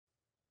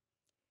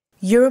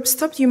Europe's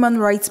top human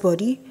rights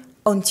body,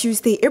 on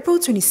Tuesday, April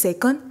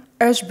 22nd,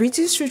 urged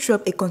British to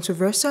drop a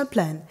controversial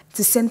plan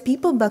to send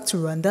people back to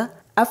Rwanda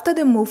after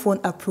the move won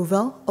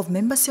approval of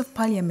members of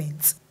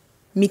parliament.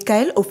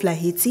 Michael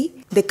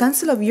O'Flaherty, the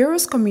Council of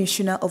Europe's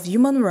Commissioner of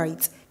Human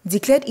Rights,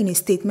 declared in a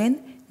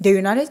statement the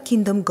United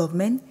Kingdom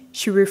government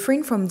should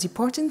refrain from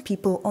deporting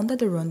people under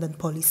the Rwandan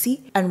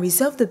policy and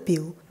reserve the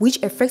bill,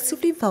 which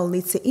effectively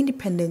violates the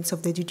independence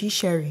of the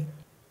judiciary.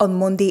 On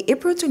Monday,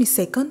 April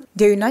 22nd,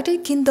 the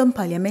United Kingdom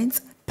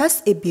Parliament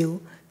passed a bill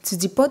to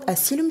deport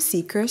asylum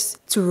seekers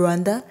to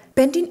Rwanda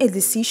pending a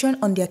decision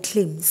on their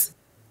claims.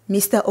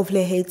 Mr.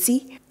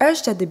 O'Flaherty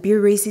urged that the bill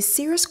raises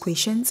serious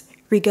questions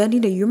regarding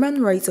the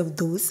human rights of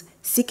those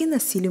seeking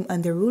asylum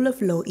and the rule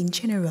of law in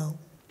general.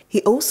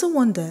 He also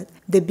warned that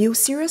the bill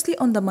seriously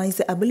undermines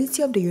the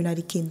ability of the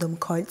United Kingdom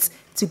courts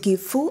to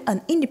give full and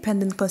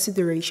independent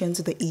consideration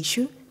to the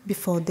issue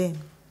before them.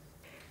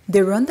 The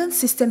Rwandan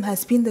system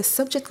has been the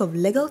subject of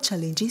legal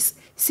challenges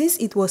since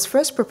it was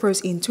first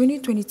proposed in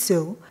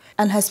 2022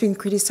 and has been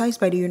criticized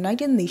by the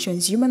United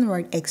Nations human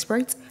rights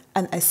experts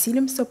and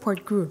asylum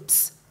support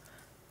groups.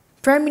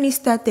 Prime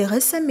Minister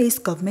Theresa May's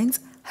government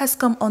has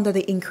come under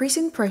the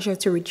increasing pressure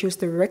to reduce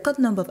the record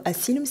number of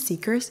asylum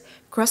seekers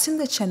crossing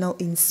the channel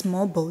in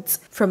small boats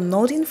from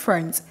northern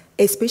France,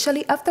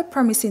 especially after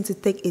promising to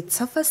take a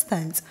tougher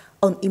stance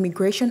on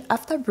immigration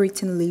after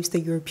Britain leaves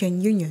the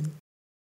European Union.